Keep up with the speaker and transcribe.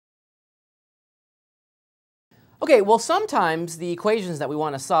Okay, well sometimes the equations that we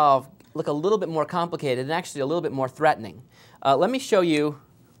want to solve look a little bit more complicated and actually a little bit more threatening. Let me show you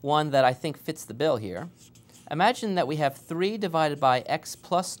one that I think fits the bill here. Imagine that we have 3 divided by x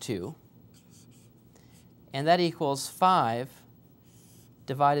plus 2, and that equals 5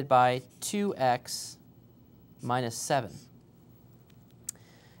 divided by 2x minus 7.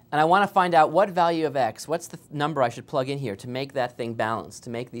 And I want to find out what value of x, what's the number I should plug in here to make that thing balanced, to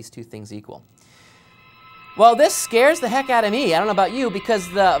make these two things equal. Well, this scares the heck out of me. I don't know about you, because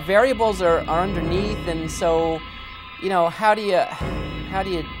the variables are underneath, and so, you know, how do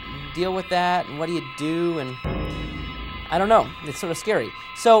you deal with that, and what do you do, and I don't know. It's sort of scary.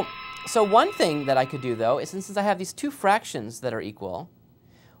 So one thing that I could do, though, is since I have these two fractions that are equal,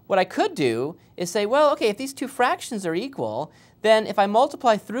 what I could do is say, well, okay, if these two fractions are equal, then if I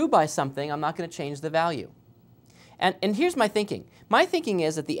multiply through by something, I'm not going to change the value. And here's my thinking. My thinking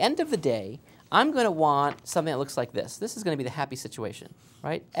is, at the end of the day, I'm going to want something that looks like this. This is going to be the happy situation,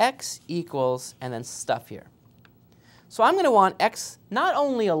 right? X equals, and then stuff here. So I'm going to want x not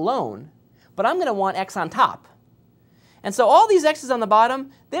only alone, but I'm going to want x on top. And so all these x's on the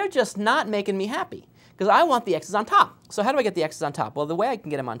bottom, they're just not making me happy, because I want the x's on top. So how do I get the x's on top? Well, the way I can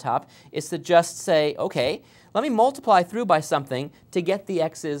get them on top is to just say, okay, let me multiply through by something to get the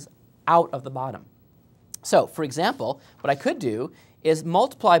x's out of the bottom. So, for example, what I could do is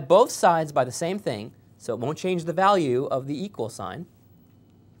multiply both sides by the same thing, so it won't change the value of the equal sign.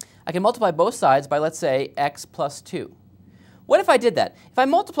 I can multiply both sides by, let's say, x plus 2. What if I did that? If I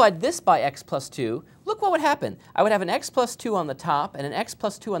multiplied this by x plus 2, look what would happen. I would have an x plus 2 on the top and an x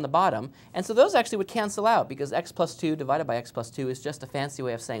plus 2 on the bottom, and so those actually would cancel out, because x plus 2 divided by x plus 2 is just a fancy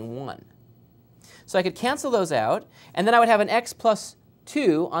way of saying 1. So I could cancel those out, and then I would have an x plus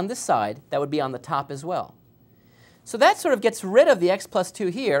 2 on this side that would be on the top as well. So that sort of gets rid of the x plus 2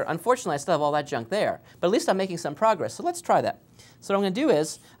 here. Unfortunately, I still have all that junk there, but at least I'm making some progress. So let's try that. So what I'm going to do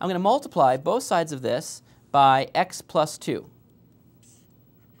is I'm going to multiply both sides of this by x plus 2.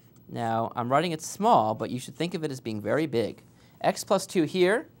 Now, I'm writing it small, but you should think of it as being very big. X plus 2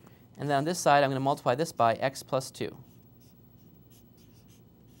 here, and then on this side, I'm going to multiply this by x plus 2.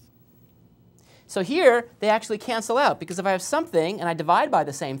 So here, they actually cancel out, because if I have something and I divide by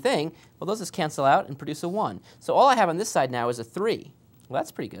the same thing, well, those just cancel out and produce a 1. So all I have on this side now is a 3. Well,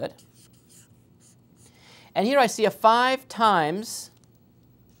 that's pretty good. And here I see a 5 times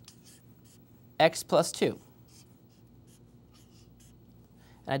x plus 2.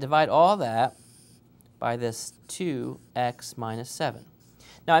 And I divide all that by this 2x minus 7.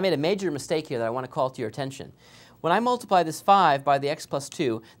 Now, I made a major mistake here that I want to call to your attention. When I multiply this 5 by the x plus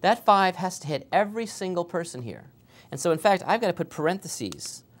 2, that 5 has to hit every single person here. And so, in fact, I've got to put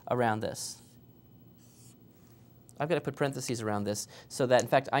parentheses around this. I've got to put parentheses around this so that, in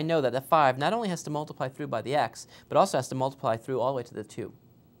fact, I know that the 5 not only has to multiply through by the x, but also has to multiply through all the way to the 2.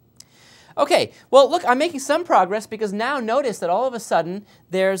 Okay, well, look, I'm making some progress, because now notice that all of a sudden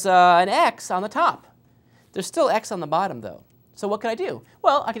there's an x on the top. There's still x on the bottom, though. So what can I do?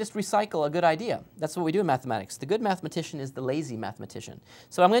 Well, I can just recycle a good idea. That's what we do in mathematics. The good mathematician is the lazy mathematician.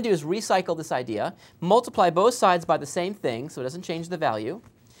 So what I'm going to do is recycle this idea, multiply both sides by the same thing, so it doesn't change the value.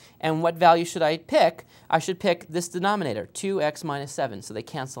 And what value should I pick? I should pick this denominator, 2x minus 7, so they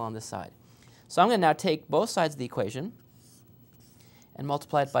cancel on this side. So I'm going to now take both sides of the equation and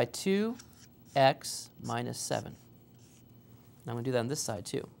multiply it by 2x minus 7. And I'm going to do that on this side,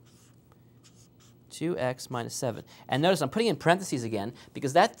 too. 2x minus 7. And notice I'm putting in parentheses again,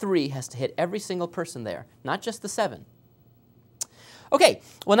 because that 3 has to hit every single person there, not just the 7. Okay,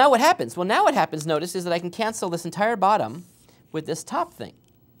 well, now what happens? Well, now what happens, notice, is that I can cancel this entire bottom with this top thing,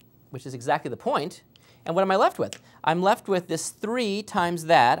 which is exactly the point. And what am I left with? I'm left with this 3 times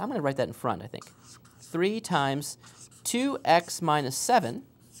that. I'm going to write that in front, I think. 3 times 2x minus 7.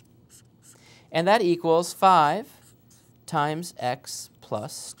 And that equals 5 times x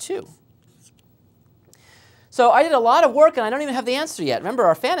plus 2. So I did a lot of work, and I don't even have the answer yet. Remember,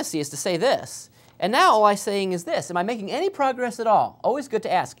 our fantasy is to say this. And now all I'm saying is this. Am I making any progress at all? Always good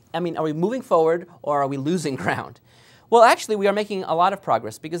to ask. I mean, are we moving forward, or are we losing ground? Well, actually, we are making a lot of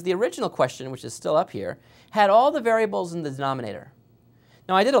progress, because the original question, which is still up here, had all the variables in the denominator.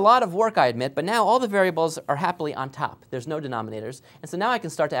 Now, I did a lot of work, I admit, but now all the variables are happily on top. There's no denominators. And so now I can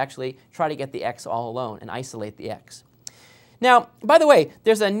start to actually try to get the x all alone and isolate the x. Now, by the way,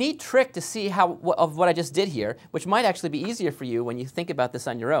 there's a neat trick to see of what I just did here, which might actually be easier for you when you think about this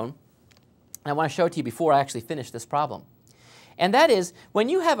on your own. And I want to show it to you before I actually finish this problem. And that is, when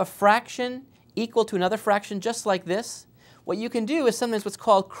you have a fraction equal to another fraction just like this, what you can do is sometimes what's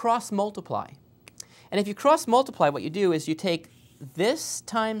called cross-multiply. And if you cross-multiply, what you do is you take this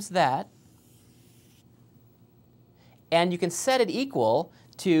times that And you can set it equal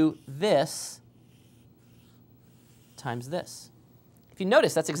to this times this. If you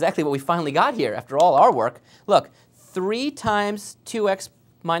notice, that's exactly what we finally got here after all our work. Look, 3 times 2x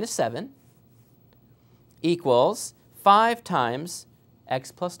minus 7 equals 5 times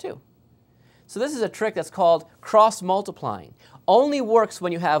x plus 2. So this is a trick that's called cross-multiplying. Only works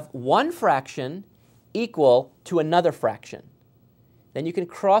when you have one fraction equal to another fraction. Then you can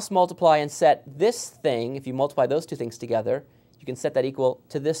cross-multiply and set this thing, if you multiply those two things together, you can set that equal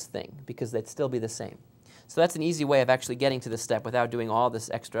to this thing, because they'd still be the same. So that's an easy way of actually getting to this step without doing all this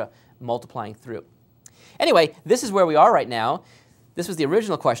extra multiplying through. Anyway, this is where we are right now. This was the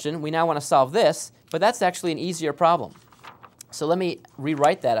original question. We now want to solve this, but that's actually an easier problem. So let me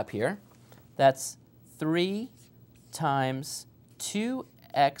rewrite that up here. That's 3 times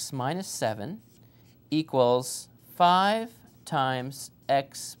 2x minus 7 equals 5 times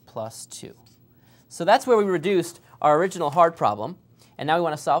x plus 2. So that's where we reduced our original hard problem, and now we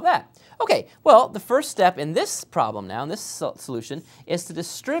want to solve that. Okay, well, the first step in this problem now, in this solution, is to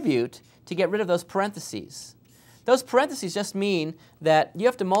distribute to get rid of those parentheses. Those parentheses just mean that you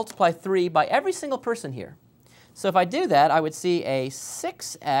have to multiply 3 by every single person here. So if I do that, I would see a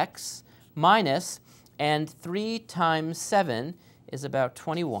 6x minus, and 3 times 7 is about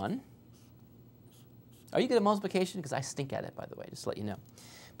 21. Are you good at multiplication? Because I stink at it, by the way, just to let you know.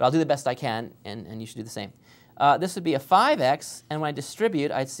 But I'll do the best I can, and you should do the same. This would be a 5x, and when I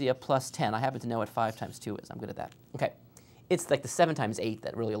distribute, I'd see a plus 10. I happen to know what 5 times 2 is. I'm good at that. Okay. It's like the 7 times 8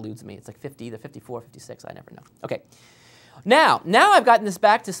 that really eludes me. It's like 50, either 54, 56. I never know. Okay. Now I've gotten this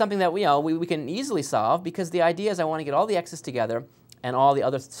back to something that we can easily solve, because the idea is I want to get all the x's together and all the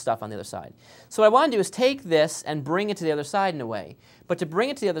other stuff on the other side. So what I want to do is take this and bring it to the other side in a way. But to bring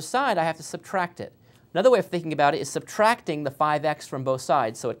it to the other side, I have to subtract it. Another way of thinking about it is subtracting the 5x from both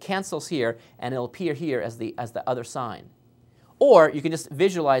sides, so it cancels here, and it'll appear here as the other sign. Or you can just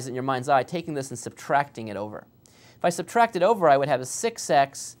visualize it in your mind's eye, taking this and subtracting it over. If I subtract it over, I would have a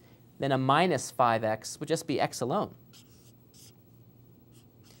 6x, then a minus 5x, would just be x alone.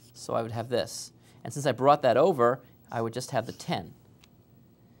 So I would have this. And since I brought that over, I would just have the 10.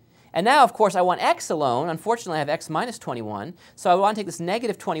 And now, of course, I want x alone. Unfortunately, I have x minus 21. So I want to take this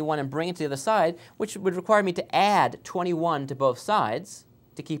negative 21 and bring it to the other side, which would require me to add 21 to both sides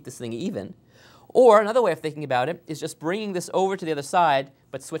to keep this thing even. Or another way of thinking about it is just bringing this over to the other side,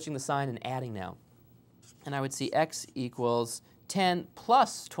 but switching the sign and adding now. And I would see x equals 10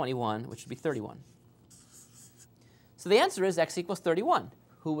 plus 21, which would be 31. So the answer is x equals 31.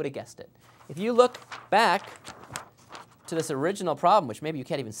 Who would have guessed it? If you look back to this original problem, which maybe you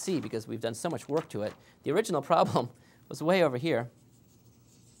can't even see because we've done so much work to it, the original problem was way over here.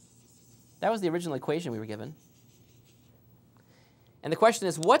 That was the original equation we were given. And the question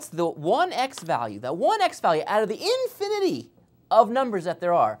is, what's the 1x value, that 1x value out of the infinity of numbers that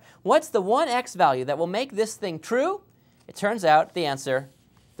there are? What's the 1x value that will make this thing true? It turns out the answer,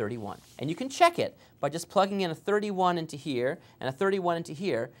 31. And you can check it by just plugging in a 31 into here and a 31 into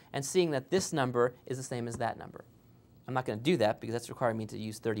here and seeing that this number is the same as that number. I'm not going to do that because that's requiring me to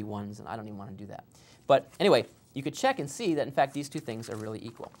use 31s, and I don't even want to do that. But anyway, you could check and see that, in fact, these two things are really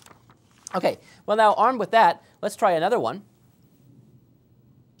equal. Okay, well, now armed with that, let's try another one.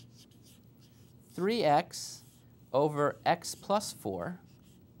 3x over x plus 4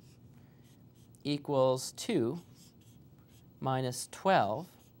 equals 2 minus 12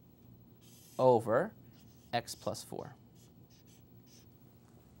 over x plus 4.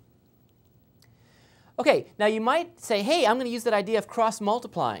 Okay, now you might say, hey, I'm going to use that idea of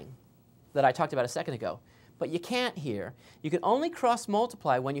cross-multiplying that I talked about a second ago. But you can't here. You can only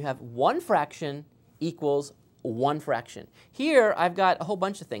cross-multiply when you have one fraction equals one fraction. Here, I've got a whole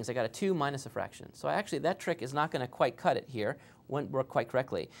bunch of things. I've got a 2 minus a fraction. So actually, that trick is not going to quite cut it here. Wouldn't work quite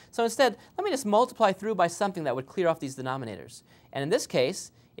correctly. So instead, let me just multiply through by something that would clear off these denominators. And in this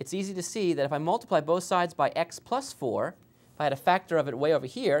case, it's easy to see that if I multiply both sides by x plus 4, if I had a factor of it way over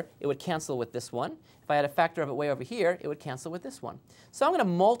here, it would cancel with this one. If I had a factor of it way over here, it would cancel with this one. So I'm going to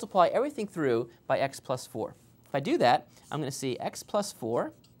multiply everything through by x plus 4. If I do that, I'm going to see x plus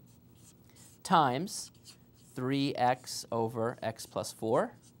 4 times 3x over x plus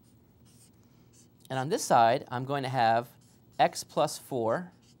 4. And on this side, I'm going to have x plus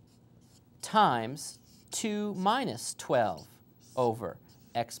 4 times 2 minus 12 over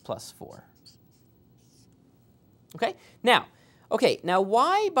x plus 4. Okay? Now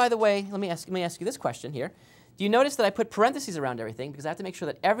why, by the way, let me ask you this question here. Do you notice that I put parentheses around everything because I have to make sure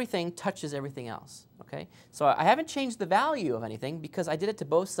that everything touches everything else? Okay? So I haven't changed the value of anything because I did it to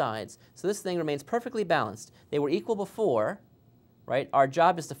both sides. So this thing remains perfectly balanced. They were equal before, right? Our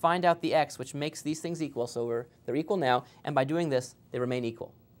job is to find out the x, which makes these things equal, so they're equal now, and by doing this, they remain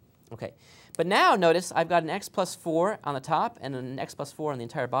equal. Okay. But now notice I've got an x plus 4 on the top and an x plus 4 on the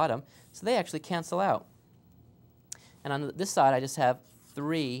entire bottom, so they actually cancel out. And on this side, I just have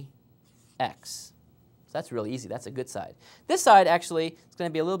 3x. So that's really easy. That's a good side. This side actually is going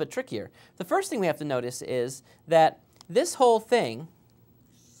to be a little bit trickier. The first thing we have to notice is that this whole thing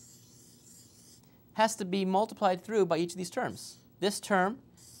has to be multiplied through by each of these terms, this term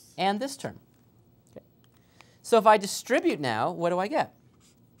and this term. Okay. So if I distribute now, what do I get?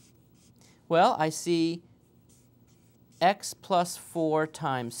 Well, I see x plus 4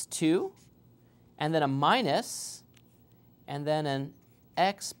 times 2, and then a minus, and then an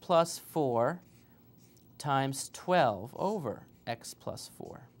x plus 4 times 12 over x plus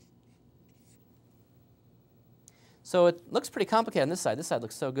 4. So it looks pretty complicated on this side. This side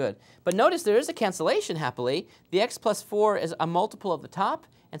looks so good. But notice there is a cancellation, happily. The x plus 4 is a multiple of the top,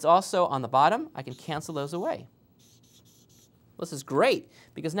 and it's also on the bottom. I can cancel those away. Well, this is great,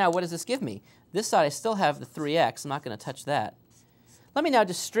 because now what does this give me? This side I still have the 3x. I'm not going to touch that. Let me now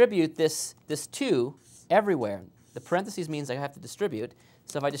distribute this 2 everywhere. The parentheses means I have to distribute.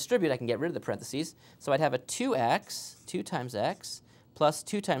 So if I distribute, I can get rid of the parentheses. So I'd have a 2x, 2 times x, plus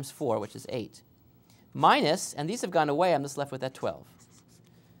 2 times 4, which is 8. Minus, and these have gone away, I'm just left with that 12.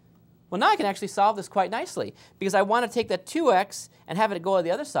 Well, now I can actually solve this quite nicely, because I want to take that 2x and have it go to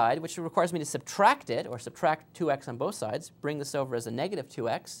the other side, which requires me to subtract it, or subtract 2x on both sides, bring this over as a negative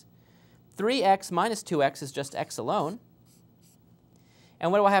 2x. 3x minus 2x is just x alone.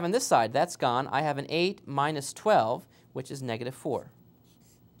 And what do I have on this side? That's gone. I have an 8 minus 12, which is negative 4.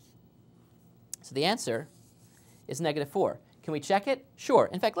 So the answer is negative 4. Can we check it? Sure.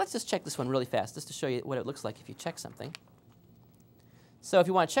 In fact, let's just check this one really fast, just to show you what it looks like if you check something. So if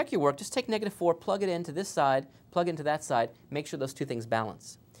you want to check your work, just take negative 4, plug it into this side, plug it into that side, make sure those two things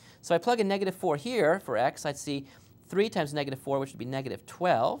balance. So I plug in negative 4 here for x. I'd see 3 times negative 4, which would be negative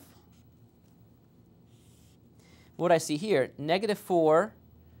 12. What do I see here? Negative 4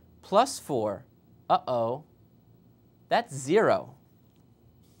 plus 4. Uh-oh. That's 0.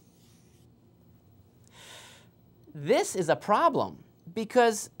 This is a problem,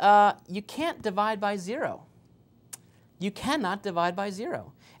 because you can't divide by 0. You cannot divide by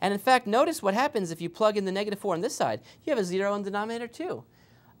 0. And in fact, notice what happens if you plug in the negative 4 on this side. You have a 0 in the denominator too.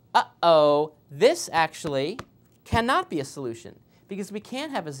 Uh-oh, this actually cannot be a solution, because we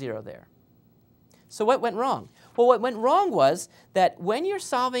can't have a 0 there. So what went wrong? Well, what went wrong was that when you're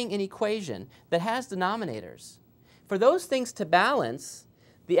solving an equation that has denominators, for those things to balance,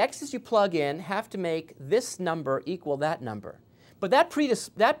 the x's you plug in have to make this number equal that number. But that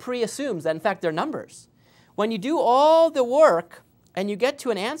pre-assumes that, in fact, they're numbers. When you do all the work and you get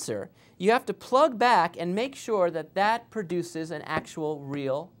to an answer, you have to plug back and make sure that that produces an actual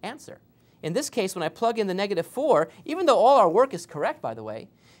real answer. In this case, when I plug in the negative 4, even though all our work is correct, by the way,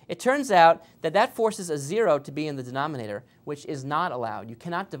 it turns out that that forces a 0 to be in the denominator, which is not allowed. You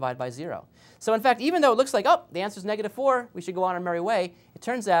cannot divide by 0. So in fact, even though it looks like, oh, the answer is negative 4, we should go on our merry way, it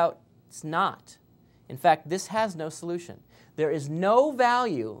turns out it's not. In fact, this has no solution. There is no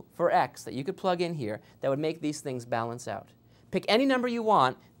value for x that you could plug in here that would make these things balance out. Pick any number you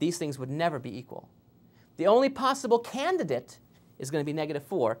want, these things would never be equal. The only possible candidate is going to be negative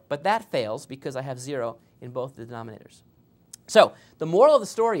 4, but that fails because I have 0 in both the denominators. So the moral of the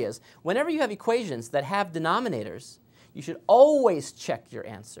story is, whenever you have equations that have denominators, you should always check your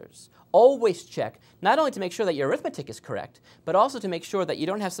answers. Always check, not only to make sure that your arithmetic is correct, but also to make sure that you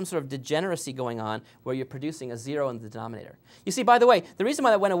don't have some sort of degeneracy going on where you're producing a 0 in the denominator. You see, by the way, the reason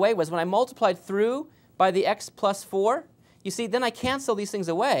why that went away was when I multiplied through by the x plus 4, you see, then I cancel these things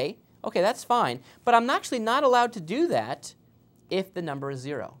away. OK, that's fine. But I'm actually not allowed to do that if the number is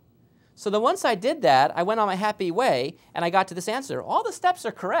 0. So then once I did that, I went on my happy way, and I got to this answer. All the steps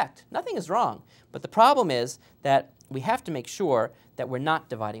are correct. Nothing is wrong. But the problem is that we have to make sure that we're not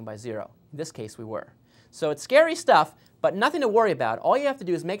dividing by 0. In this case, we were. So it's scary stuff, but nothing to worry about. All you have to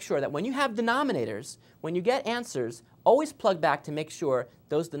do is make sure that when you have denominators, when you get answers, always plug back to make sure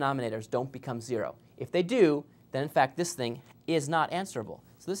those denominators don't become 0. If they do, then in fact this thing is not answerable.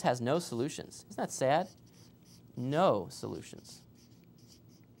 So this has no solutions. Isn't that sad? No solutions.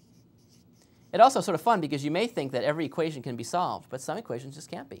 It's also sort of fun because you may think that every equation can be solved, but some equations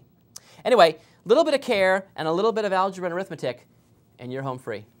just can't be. Anyway, a little bit of care and a little bit of algebra and arithmetic, and you're home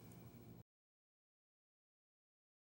free.